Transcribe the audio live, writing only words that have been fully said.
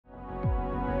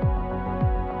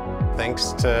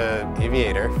thanks to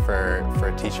Aviator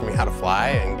for teaching me how to fly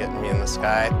and getting me in the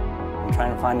sky. I'm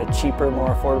trying to find a cheaper,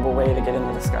 more affordable way to get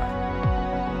into the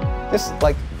sky. Just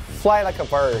like fly like a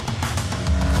bird.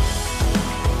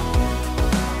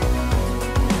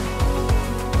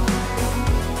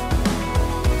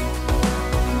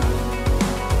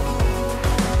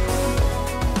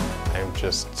 I'm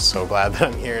just so glad that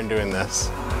I'm here and doing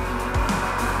this.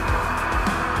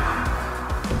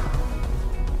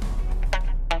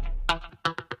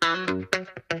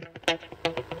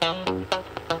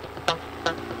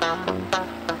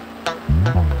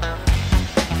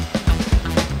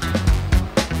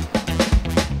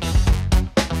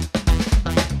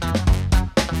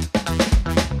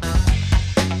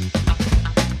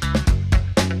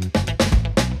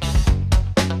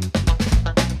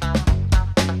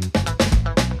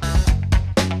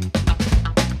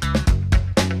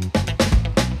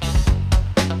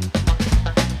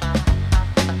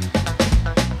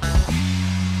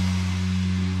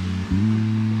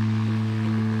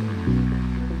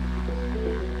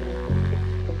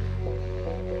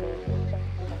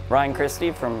 Ryan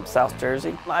Christie from South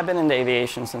Jersey. I've been into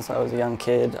aviation since I was a young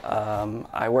kid.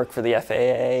 I work for the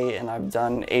FAA and I've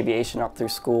done aviation up through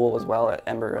school as well at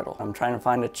Embry-Riddle. I'm trying to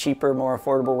find a cheaper, more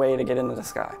affordable way to get into the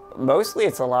sky. Mostly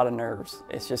it's a lot of nerves.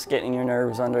 It's just getting your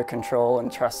nerves under control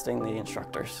and trusting the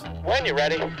instructors. When you're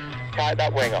ready, tighten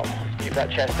that wing up. Keep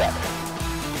that chest up.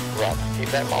 Run. Keep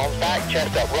them arms back,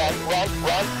 chest up. Run, run,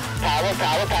 run. Power,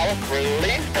 power, power.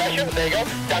 Release pressure. There you go.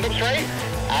 Stand up straight.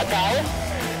 Add power.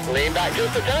 Lean back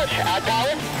just a touch, add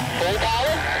power, full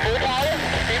power,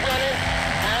 keep running,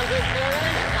 hands are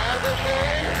slowing, hands up,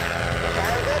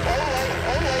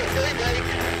 hold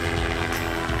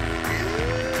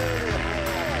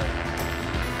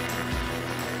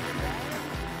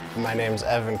late, My name's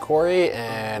Evan Corey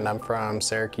and I'm from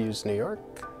Syracuse, New York.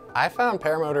 I found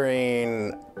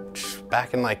paramotoring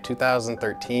back in like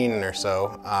 2013 or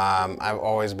so. I've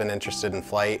always been interested in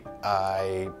flight.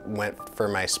 I went for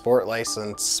my sport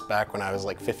license back when I was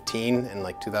like 15 in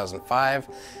like 2005.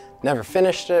 Never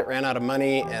finished it, ran out of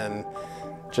money, and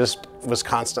just was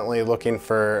constantly looking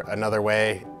for another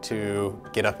way to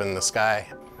get up in the sky.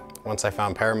 Once I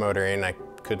found paramotoring, I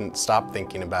couldn't stop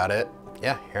thinking about it.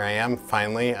 Yeah, here I am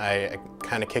finally. I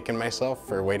kind of kicking myself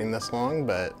for waiting this long,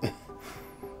 but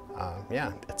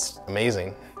yeah, it's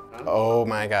amazing. Oh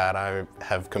my God, I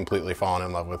have completely fallen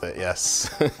in love with it,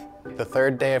 yes. The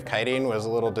third day of kiting was a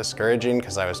little discouraging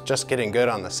because I was just getting good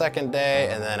on the second day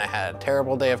and then I had a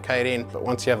terrible day of kiting. But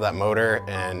once you have that motor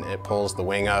and it pulls the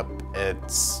wing up,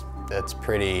 it's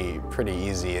pretty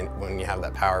easy when you have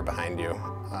that power behind you.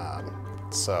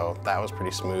 So that was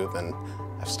pretty smooth and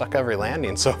I've stuck every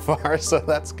landing so far, so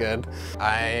that's good.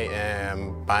 I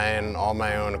am buying all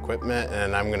my own equipment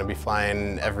and I'm gonna be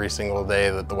flying every single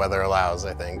day that the weather allows,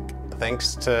 I think.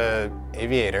 Thanks to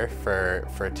Aviator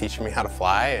for teaching me how to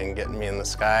fly and getting me in the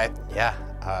sky. Yeah,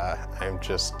 I'm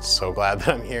just so glad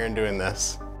that I'm here and doing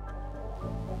this.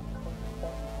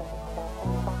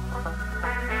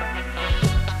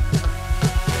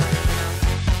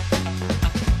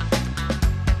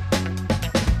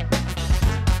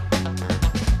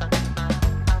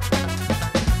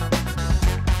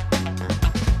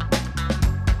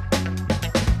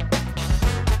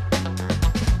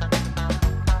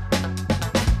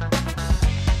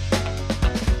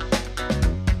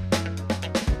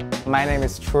 My name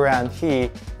is Chuan He,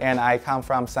 and I come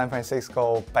from San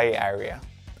Francisco Bay Area.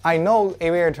 I know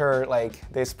Aviator, like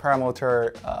this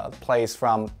paramotor plays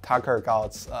from Tucker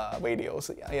Gott's videos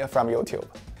from YouTube.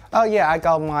 Oh yeah, I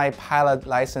got my pilot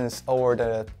license over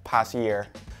the past year.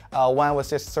 When I was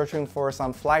just searching for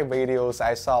some flight videos,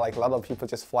 I saw like a lot of people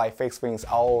just fly fixed wings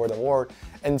all over the world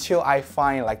until I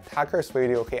find like Tucker's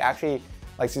video. He actually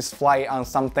like just fly on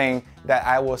something that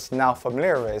I was not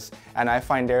familiar with, and I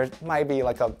find there might be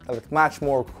like a much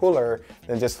more cooler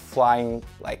than just flying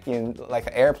like in like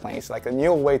airplanes, like a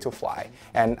new way to fly.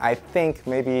 And I think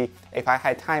maybe if I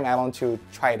had time, I want to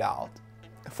try it out.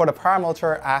 For the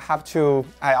paramotor,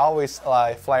 I always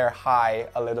fly high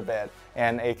a little bit,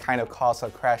 and it kind of causes a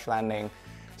crash landing.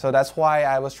 So that's why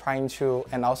I was trying to,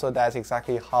 and also that's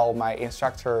exactly how my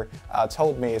instructor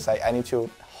told me, is like I need to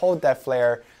hold that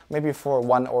flare maybe for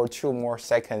 1 or 2 more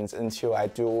seconds until I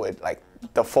do it like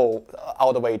the full,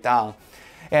 all the way down.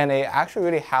 And it actually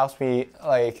really helps me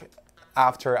like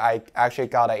after I actually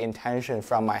got an intention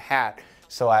from my head.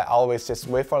 So I always just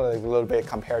wait for a little bit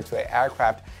compared to an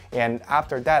aircraft. And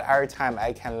after that, every time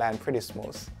I can land pretty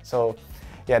smooth. So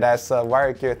yeah, that's a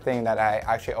very good thing that I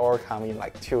actually overcome in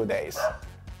like 2 days.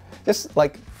 Just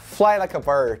like fly like a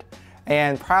bird.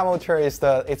 And paramotor is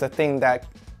a thing that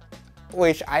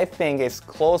which I think is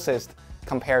closest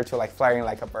compared to like flying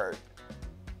like a bird.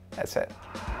 That's it.